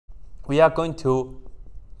we are going to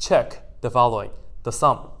check the following. The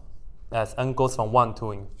sum, as n goes from 1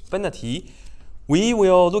 to infinity, we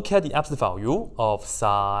will look at the absolute value of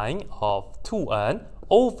sine of 2n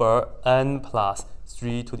over n plus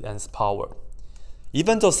 3 to the nth power.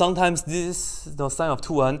 Even though sometimes this sine of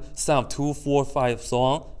 2n, sine of 2, 4, 5, so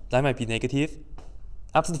on, that might be negative,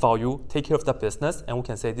 absolute value take care of that business, and we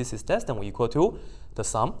can say this is less than or equal to the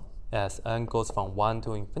sum as n goes from 1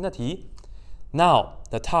 to infinity. Now,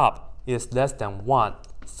 the top is less than 1,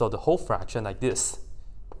 so the whole fraction like this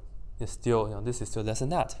is still, this is still less than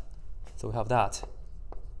that. So we have that.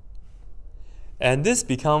 And this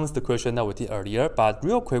becomes the question that we did earlier, but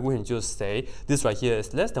real quick, we can just say this right here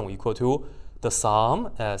is less than or equal to the sum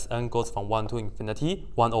as n goes from 1 to infinity,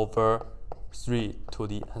 1 over 3 to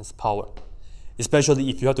the nth power. Especially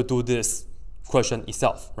if you have to do this question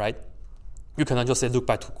itself, right? You cannot just say look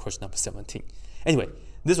back to question number 17. Anyway,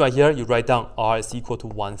 this right here, you write down r is equal to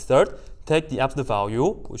 1/3. Take the absolute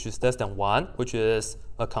value, which is less than 1, which is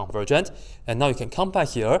a convergent. And now you can come back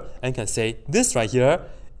here and can say this right here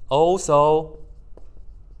also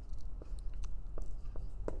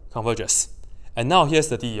converges. And now here's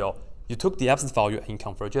the deal. You took the absolute value and it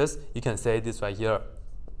converges. You can say this right here,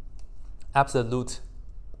 absolute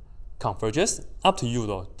converges. Up to you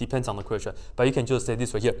though, depends on the question. But you can just say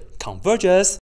this right here, converges.